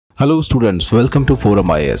Hello students, welcome to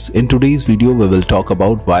ForumIAS. In today's video, we will talk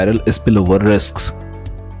about viral spillover risks.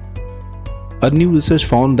 A new research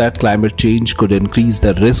found that climate change could increase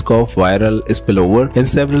the risk of viral spillover in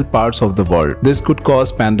several parts of the world. This could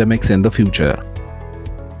cause pandemics in the future.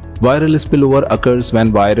 Viral spillover occurs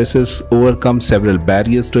when viruses overcome several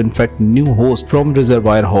barriers to infect new hosts from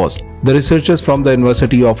reservoir hosts. The researchers from the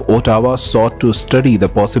University of Ottawa sought to study the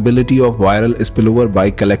possibility of viral spillover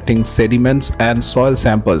by collecting sediments and soil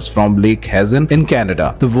samples from Lake Hazen in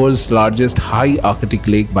Canada, the world's largest high Arctic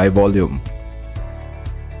lake by volume.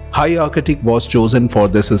 High Arctic was chosen for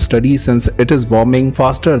this study since it is warming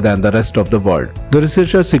faster than the rest of the world. The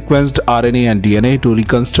researchers sequenced RNA and DNA to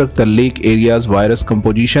reconstruct the lake area's virus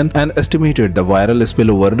composition and estimated the viral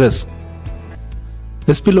spillover risk.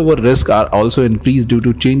 The spillover risks are also increased due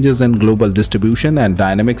to changes in global distribution and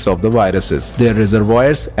dynamics of the viruses, their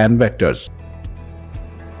reservoirs and vectors.